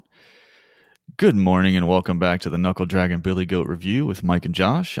Good morning and welcome back to the Knuckle Dragon Billy Goat Review with Mike and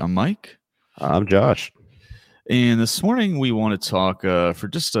Josh. I'm Mike. I'm Josh. And this morning we want to talk for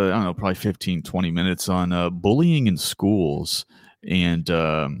just, I don't know, probably 15, 20 minutes on bullying in schools and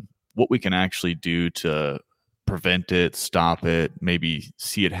what we can actually do to prevent it, stop it, maybe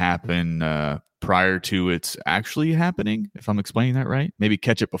see it happen prior to it's actually happening, if I'm explaining that right. Maybe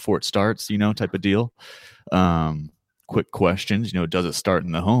catch it before it starts, type of deal. Quick questions, does it start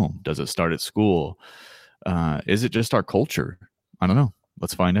in the home? Does it start at school? Is it just our culture? I don't know.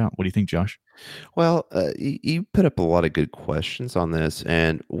 Let's find out. What do you think, Josh? Well, you put up a lot of good questions on this,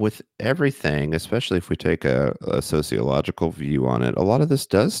 and with everything, especially if we take a sociological view on it, a lot of this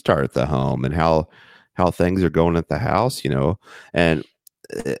does start at the home and how things are going at the house, And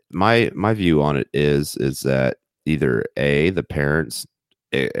my view on it is that either the parents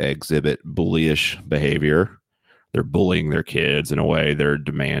exhibit bullyish behavior. They're bullying their kids in a way. They're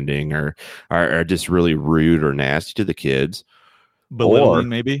demanding or are just really rude or nasty to the kids. Belittling,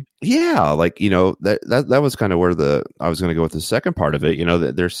 maybe. Yeah, that was kind of where I was going to go with the second part of it.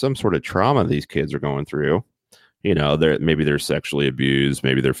 That there's some sort of trauma these kids are going through. They're sexually abused,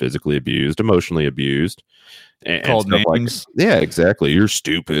 maybe they're physically abused, emotionally abused, and called stuff names. Yeah, exactly. You're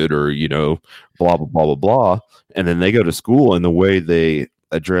stupid, or blah blah blah blah blah. And then they go to school, and the way they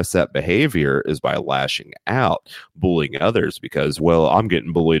address that behavior is by lashing out, bullying others because, well, I'm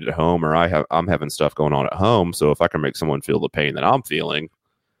getting bullied at home, or I'm having stuff going on at home. So if I can make someone feel the pain that I'm feeling,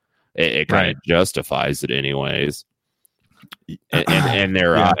 it kind of justifies it anyways. In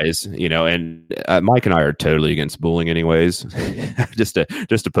their eyes, and Mike and I are totally against bullying anyways. just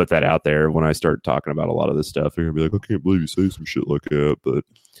to put that out there, when I start talking about a lot of this stuff, you're gonna be like, I can't believe you say some shit like that. But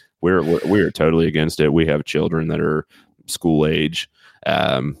we're totally against it. We have children that are school age.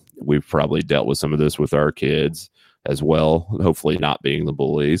 We've probably dealt with some of this with our kids as well, hopefully not being the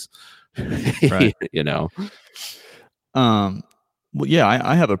bullies. Right. Well, yeah,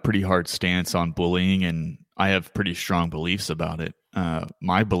 I have a pretty hard stance on bullying, and I have pretty strong beliefs about it.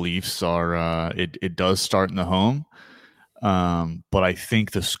 My beliefs are it does start in the home, but I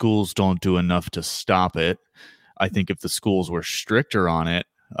think the schools don't do enough to stop it. I think if the schools were stricter on it,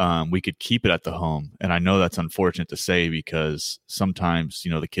 we could keep it at the home. And I know that's unfortunate to say because sometimes,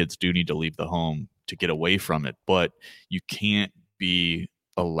 the kids do need to leave the home to get away from it, but you can't be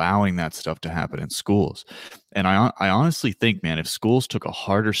allowing that stuff to happen in schools. And I honestly think, man, if schools took a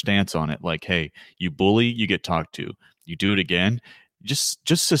harder stance on it, like, hey, you bully, you get talked to, you do it again, just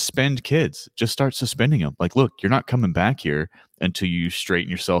suspend kids, just start suspending them. Like, look, you're not coming back here until you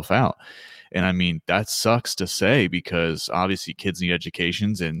straighten yourself out. And I mean, that sucks to say because obviously kids need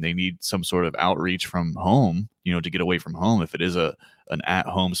educations and they need some sort of outreach from home, to get away from home if it is an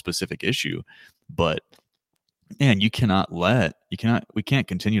at-home specific issue. But man, we can't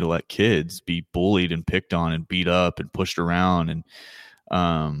continue to let kids be bullied and picked on and beat up and pushed around.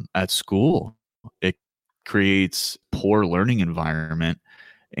 And at school, it creates poor learning environment.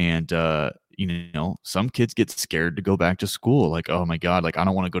 And, some kids get scared to go back to school. Like, oh my God, like I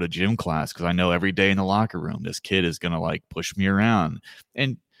don't want to go to gym class because I know every day in the locker room, this kid is going to like push me around.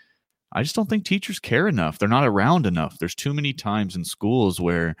 And I just don't think teachers care enough. They're not around enough. There's too many times in schools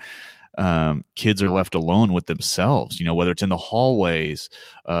where kids are left alone with themselves, whether it's in the hallways,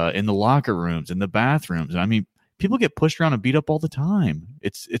 in the locker rooms, in the bathrooms. And I mean, people get pushed around and beat up all the time.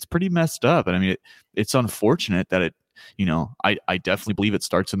 It's pretty messed up. And I mean, it's unfortunate that it, I definitely believe it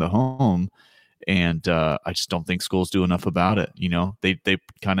starts in the home. And I just don't think schools do enough about it. They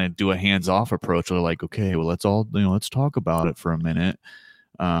kind of do a hands-off approach. They're like, okay, well, let's talk about it for a minute.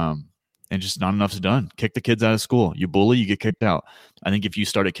 And just not enough's done. Kick the kids out of school. You bully, you get kicked out. I think if you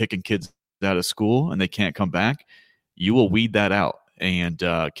started kicking kids out of school and they can't come back, you will weed that out. And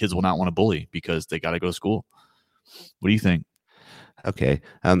kids will not want to bully because they got to go to school. What do you think? Okay.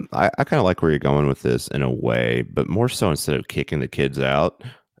 I kind of like where you're going with this in a way, but more so instead of kicking the kids out,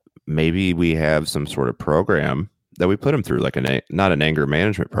 maybe we have some sort of program that we put them through, like not an anger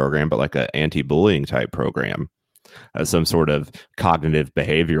management program, but like an anti-bullying type program. Some sort of cognitive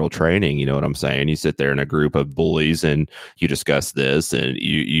behavioral training. You know what I'm saying? You sit there in a group of bullies and you discuss this and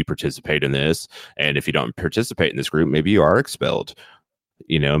you participate in this. And if you don't participate in this group, maybe you are expelled,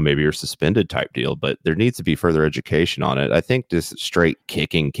 maybe you're suspended type deal, but there needs to be further education on it. I think just straight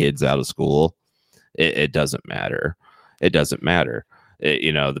kicking kids out of school, it doesn't matter. It doesn't matter.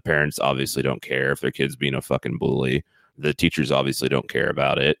 The parents obviously don't care if their kid's being a fucking bully. The teachers obviously don't care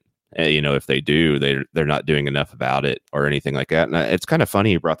about it. If they do, they're not doing enough about it or anything like that. And it's kind of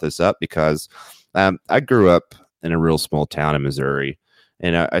funny you brought this up because I grew up in a real small town in Missouri,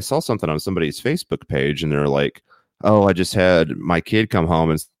 and I saw something on somebody's Facebook page, and they're like, "Oh, I just had my kid come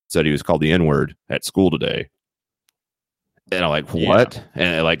home and said he was called the N-word at school today. And I'm like, Yeah. what?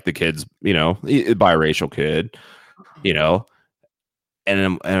 And like the kid's, a biracial kid, you know,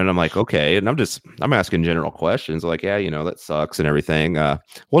 and I'm like, okay. And I'm asking general questions like, yeah, that sucks and everything. What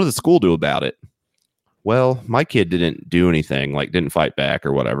does the school do about it? Well, my kid didn't do anything, like didn't fight back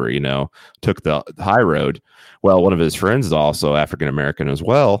or whatever, took the high road. Well, one of his friends is also African American as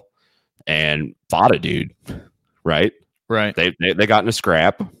well and fought a dude, right? Right. They got in a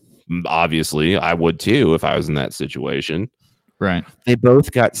scrap. Obviously, I would too if I was in that situation. Right. They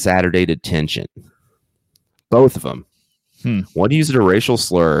both got Saturday detention. Both of them. One used a racial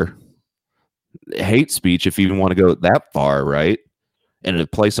slur, hate speech, if you even want to go that far, right? In a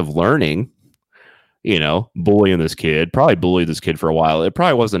place of learning, bullying this kid, probably bullied this kid for a while. It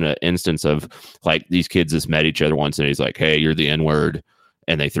probably wasn't an instance of like these kids just met each other once and he's like, hey, you're the N-word,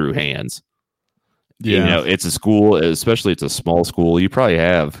 and they threw hands. Yeah. It's a school, especially it's a small school. You probably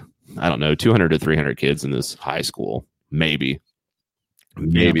have, I don't know, 200 to 300 kids in this high school, maybe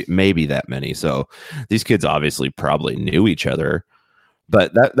that many. So these kids obviously probably knew each other,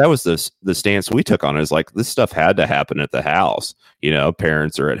 but that was the stance we took on it, is like this stuff had to happen at the house.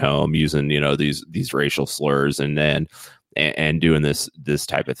 Parents are at home using these racial slurs and doing this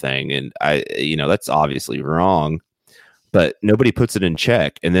type of thing, and that's obviously wrong, but nobody puts it in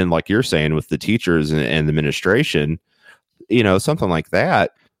check. And then like you're saying with the teachers and the administration, something like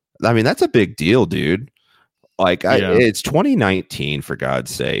that, I mean, that's a big deal, dude. Like it's 2019, for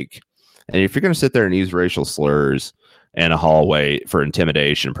God's sake. And if you're going to sit there and use racial slurs in a hallway for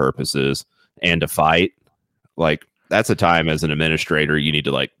intimidation purposes and to fight, like that's a time as an administrator, you need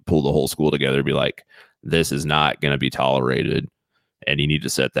to like pull the whole school together and be like, this is not going to be tolerated. And you need to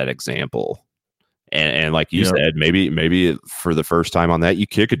set that example. And like you said, maybe for the first time on that, you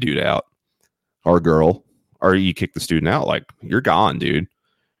kick a dude out or girl, or you kick the student out. Like you're gone, dude.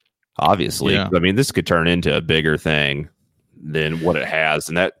 Obviously, I mean, this could turn into a bigger thing than what it has,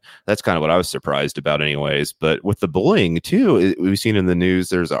 and that's kind of what I was surprised about, anyways. But with the bullying too, we've seen in the news.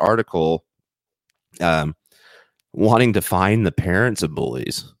 There's an article wanting to fine the parents of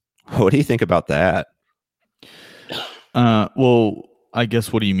bullies. What do you think about that? Well, I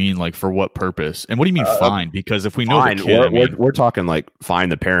guess, what do you mean? Like, for what purpose? And what do you mean fine? Because if we know the kid, we're talking like fine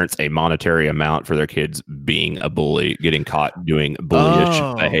the parents a monetary amount for their kids being a bully, getting caught doing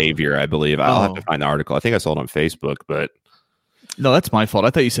bullyish behavior. I believe I'll have to find the article. I think I saw it on Facebook, but no, that's my fault. I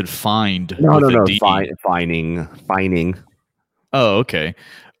thought you said fined. No, fining. Oh, okay.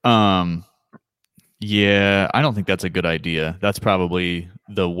 Yeah, I don't think that's a good idea. That's probably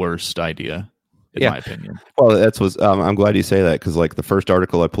the worst idea, in my opinion. Well, I'm glad you say that, because like the first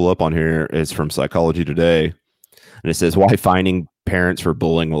article I pull up on here is from Psychology Today, and it says why fining parents for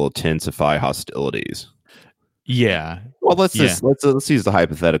bullying will intensify hostilities. Yeah. Well, let's use the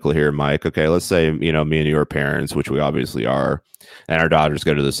hypothetical here, Mike. Okay, let's say me and you are parents, which we obviously are, and our daughters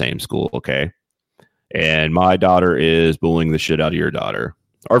go to the same school. Okay, and my daughter is bullying the shit out of your daughter,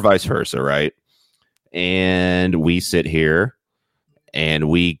 or vice versa, right? And we sit here and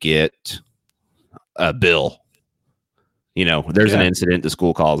we get a bill. There's an incident, the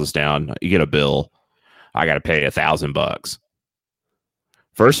school calls us down, you get a bill, I got to pay $1,000.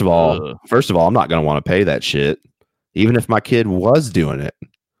 First of all, I'm not going to want to pay that shit, even if my kid was doing it,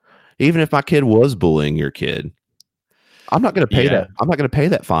 even if my kid was bullying your kid. I'm not going to pay that. I'm not going to pay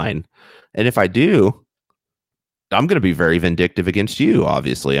that fine. And if I do, I'm going to be very vindictive against you,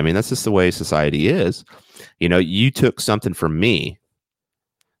 obviously. I mean, that's just the way society is. You took something from me.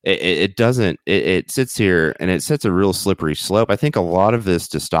 It sits here and it sets a real slippery slope. I think a lot of this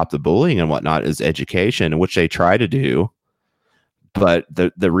to stop the bullying and whatnot is education, which they try to do. But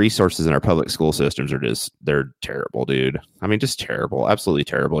the resources in our public school systems they're terrible, dude. I mean, just terrible, absolutely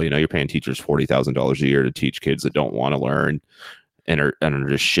terrible. You're paying teachers $40,000 a year to teach kids that don't want to learn and are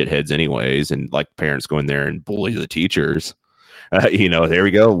just shitheads anyways. And like parents go in there and bully the teachers. There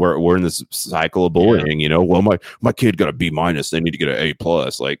we go. We're in this cycle of bullying. Well, my kid got a B-. They need to get an A+.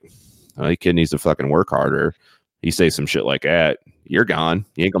 Like, the kid needs to fucking work harder. You say some shit like that, you're gone.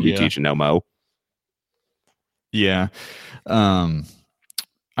 You ain't gonna be teaching no mo. Yeah. I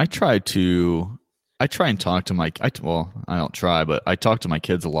try and talk to my, I don't try, but I talk to my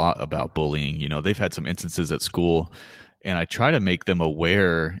kids a lot about bullying. They've had some instances at school, and I try to make them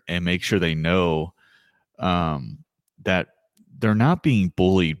aware and make sure they know that they're not being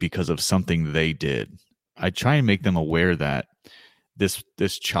bullied because of something they did. I try and make them aware that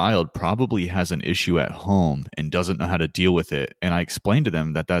this child probably has an issue at home and doesn't know how to deal with it. And I explain to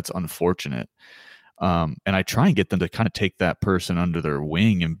them that that's unfortunate. And I try and get them to kind of take that person under their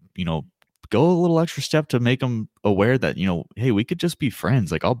wing and, go a little extra step to make them aware that, you know, hey, we could just be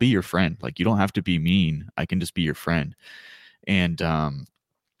friends. Like, I'll be your friend. Like, you don't have to be mean. I can just be your friend. And,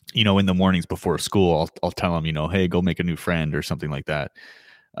 you know, in the mornings before school, I'll tell them, you know, hey, go make a new friend or something like that.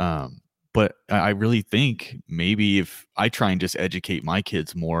 But I really think maybe if I try and just educate my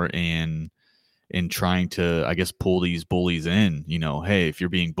kids more in trying to, I guess, pull these bullies in, you know, hey, if you're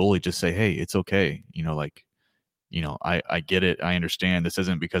being bullied, just say, hey, it's okay. You know, like, you know, I get it. I understand this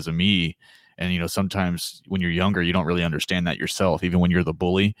isn't because of me. And, you know, sometimes when you're younger, you don't really understand that yourself, even when you're the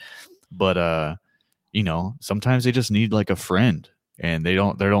bully. But, you know, sometimes they just need like a friend, and they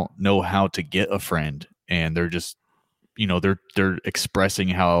don't know how to get a friend. And they're just, you know, they're expressing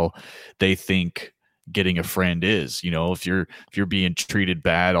how they think getting a friend is. You know, if you're being treated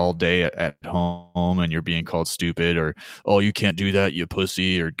bad all day at home, and you're being called stupid, or, oh, you can't do that, you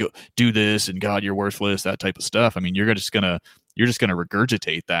pussy, or go do this, and God, you're worthless, that type of stuff. I mean, you're just gonna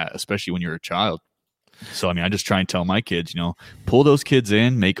regurgitate that, especially when you're a child. So, I mean, I just try and tell my kids, you know, pull those kids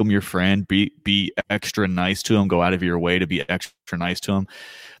in, make them your friend, be extra nice to them, go out of your way to be extra nice to them.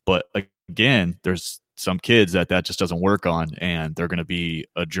 But again, there's some kids that just doesn't work on, and they're going to be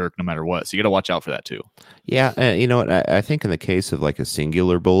a jerk no matter what. So you got to watch out for that too. Yeah. You know what? I think in the case of like a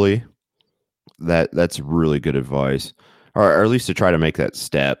singular bully, that's really good advice, or at least to try to make that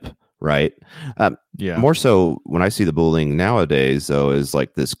step. Right. Yeah. More so when I see the bullying nowadays, though, is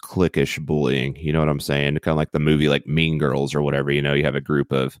like this cliquish bullying. You know what I'm saying? Kind of like the movie, like Mean Girls or whatever. You know, you have a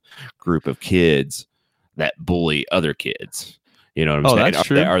group of kids that bully other kids. You know what I'm saying? That's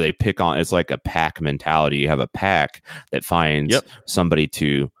true. Are they pick on? It's like a pack mentality. You have a pack that finds somebody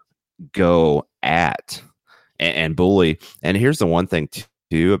to go at and bully. And here's the one thing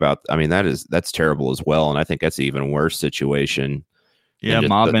too about, I mean, that's terrible as well. And I think that's an even worse situation. Yeah,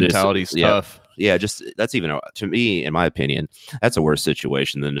 mob mentality stuff. Yeah, just that's even, to me, in my opinion, that's a worse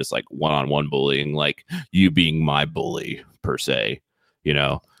situation than just like one-on-one bullying, like you being my bully per se. You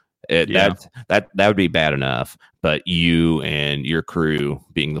know, that would be bad enough, but you and your crew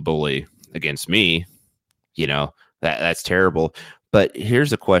being the bully against me, you know, that's terrible. But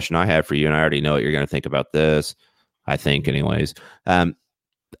here's a question I have for you, and I already know what you're going to think about this. I think, anyways.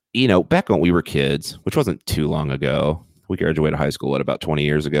 You know, back when we were kids, which wasn't too long ago. We graduated high school, about 20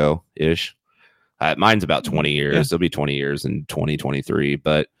 years ago ish. Mine's about 20 years. Yeah. It'll be 20 years in 2023,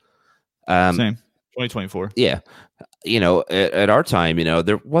 but same 2024. Yeah. You know, at our time, you know,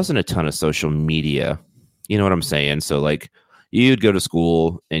 there wasn't a ton of social media. You know what I'm saying? So like you'd go to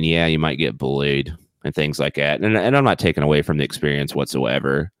school and yeah, you might get bullied and things like that. And I'm not taking away from the experience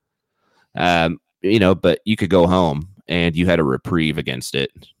whatsoever. You know, but you could go home and you had a reprieve against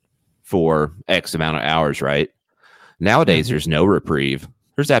it for X amount of hours, right? Nowadays, there's no reprieve.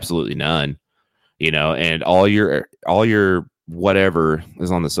 There's absolutely none, you know, and all your whatever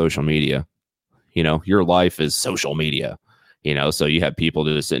is on the social media. You know, your life is social media, you know, so you have people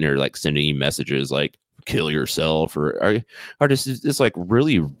just sitting there like sending you messages like kill yourself or just like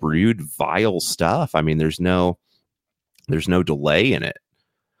really rude, vile stuff. I mean, there's no delay in it.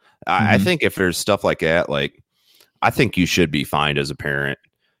 I think if there's stuff like that, like I think you should be fined as a parent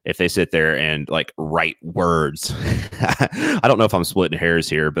if they sit there and like write words. I don't know if I'm splitting hairs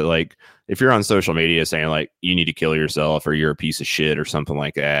here, but like if you're on social media saying like you need to kill yourself or you're a piece of shit or something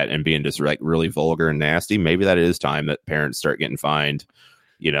like that and being just like really vulgar and nasty, maybe that is time that parents start getting fined.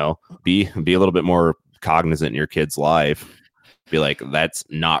 You know, be a little bit more cognizant in your kid's life. Be like, that's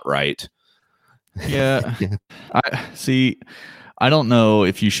not right. Yeah. I don't know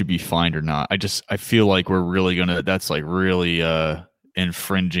if you should be fined or not. I feel like we're really that's like really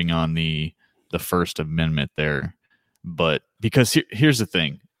infringing on the First Amendment there. But because here's the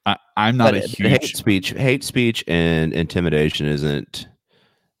thing, I'm not a huge hate speech and intimidation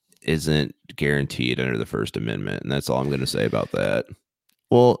isn't guaranteed under the First Amendment, and that's all I'm going to say about that.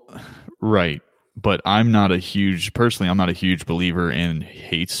 Well, right, but I'm not a huge believer in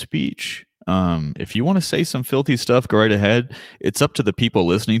hate speech. If you want to say some filthy stuff, go right ahead. It's up to the people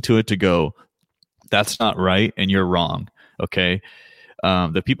listening to it to go, that's not right and you're wrong. Okay.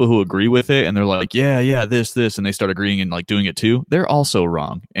 The people who agree with it and they're like, yeah, this, and they start agreeing and like doing it too, they're also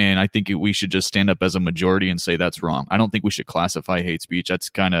wrong. And I think we should just stand up as a majority and say that's wrong. I don't think we should classify hate speech. That's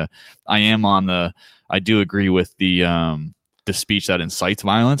kind of, I do agree with the speech that incites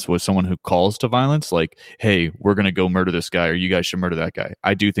violence with someone who calls to violence, like, hey, we're going to go murder this guy or you guys should murder that guy.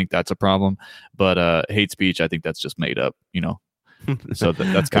 I do think that's a problem, but hate speech, I think that's just made up, you know? So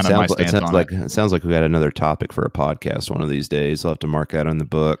that's kind of my stance on it. It sounds like we got another topic for a podcast one of these days. I'll have to mark that on the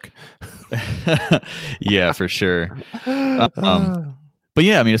book. Yeah, for sure. But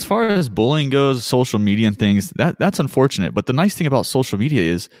yeah, I mean, as far as bullying goes, social media and things, that's unfortunate. But the nice thing about social media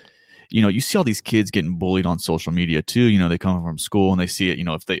is you see all these kids getting bullied on social media too. They come from school and they see it.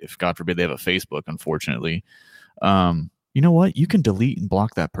 If God forbid they have a Facebook, unfortunately, you know what? You can delete and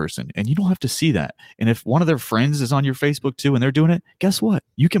block that person and you don't have to see that. And if one of their friends is on your Facebook too and they're doing it, guess what?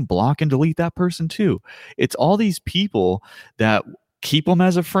 You can block and delete that person too. It's all these people that keep them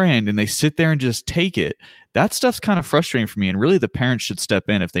as a friend and they sit there and just take it. That stuff's kind of frustrating for me. And really, the parents should step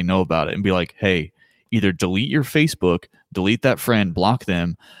in if they know about it and be like, hey, either delete your Facebook, delete that friend, block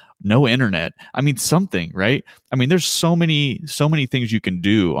them, no internet. I mean, something, right? I mean, there's so many things you can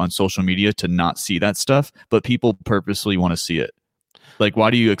do on social media to not see that stuff, but people purposely want to see it. Like,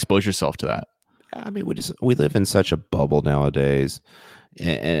 why do you expose yourself to that? I mean, we live in such a bubble nowadays,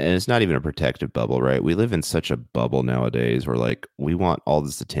 and it's not even a protective bubble, right? We live in such a bubble nowadays where like we want all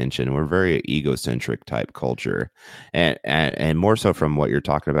this attention. We're very egocentric type culture, and more so from what you're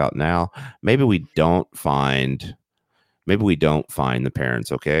talking about now. Maybe we don't find the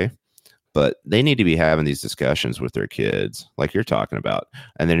parents, okay, but they need to be having these discussions with their kids, like you're talking about,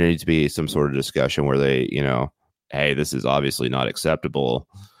 and there needs to be some sort of discussion where they, hey, this is obviously not acceptable,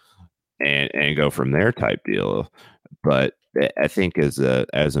 and go from there type deal. But I think as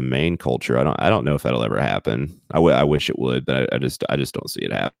a main culture, I don't know if that'll ever happen. I wish it would, but I just don't see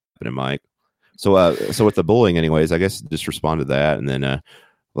it happening, Mike. So with the bullying, anyways, I guess just respond to that, and then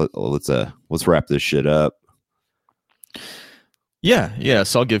let's wrap this shit up. Yeah.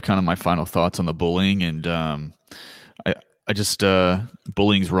 So I'll give kind of my final thoughts on the bullying, and I just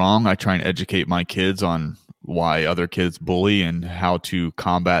bullying's wrong. I try and educate my kids on why other kids bully and how to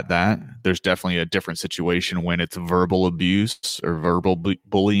combat that. There's definitely a different situation when it's verbal abuse or verbal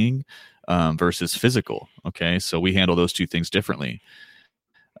bullying versus physical. Okay, so we handle those two things differently.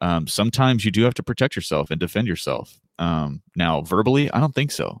 Sometimes you do have to protect yourself and defend yourself. Now, verbally, I don't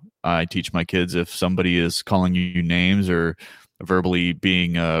think so. I teach my kids if somebody is calling you names or verbally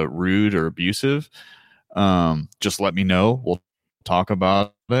being rude or abusive, just let me know. We'll talk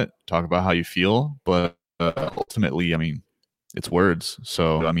about it, talk about how you feel. But ultimately, I mean, it's words.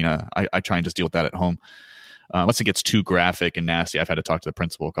 So, I mean, I try and just deal with that at home. Unless it gets too graphic and nasty, I've had to talk to the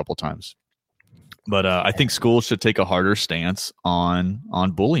principal a couple of times. But I think schools should take a harder stance on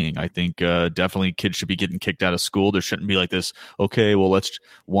bullying. I think definitely kids should be getting kicked out of school. There shouldn't be like this, okay, well, let's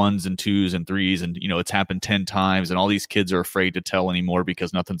ones and twos and threes. And, it's happened 10 times and all these kids are afraid to tell anymore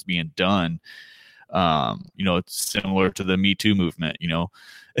because nothing's being done. It's similar to the Me Too movement, you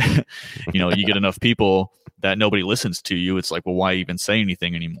get enough people that nobody listens to you. It's like, well, why even say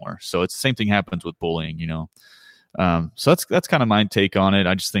anything anymore? So it's the same thing happens with bullying, So that's kind of my take on it.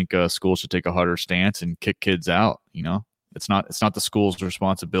 I just think schools should take a harder stance and kick kids out. It's not the school's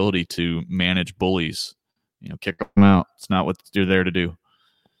responsibility to manage bullies. Kick them out. It's not what you're there to do.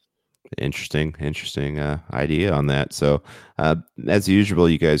 Interesting idea on that. So as usual,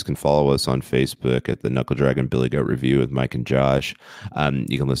 you guys can follow us on Facebook at the Knuckle Dragon Billy Goat Review with Mike and Josh.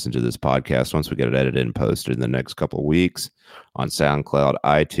 You can listen to this podcast once we get it edited and posted in the next couple of weeks on SoundCloud,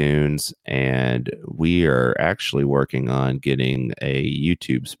 iTunes, and we are actually working on getting a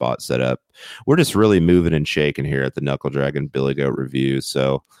YouTube spot set up. We're just really moving and shaking here at the Knuckle Dragon Billy Goat Review.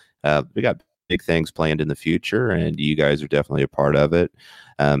 So we got big things planned in the future, and you guys are definitely a part of it.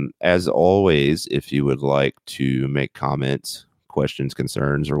 As always, if you would like to make comments, questions,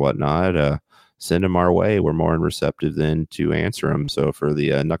 concerns, or whatnot, send them our way. We're more than receptive than to answer them. So for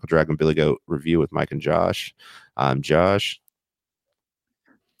the Knuckle Dragon Billy Goat Review with Mike and Josh, I'm Josh.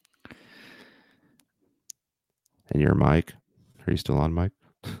 And you're Mike. Are you still on, Mike?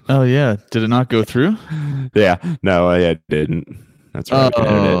 Oh, yeah. Did it not go through? Yeah. No, I didn't. That's right.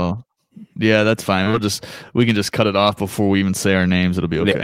 Oh, yeah, that's fine. We can just cut it off before we even say our names. It'll be okay.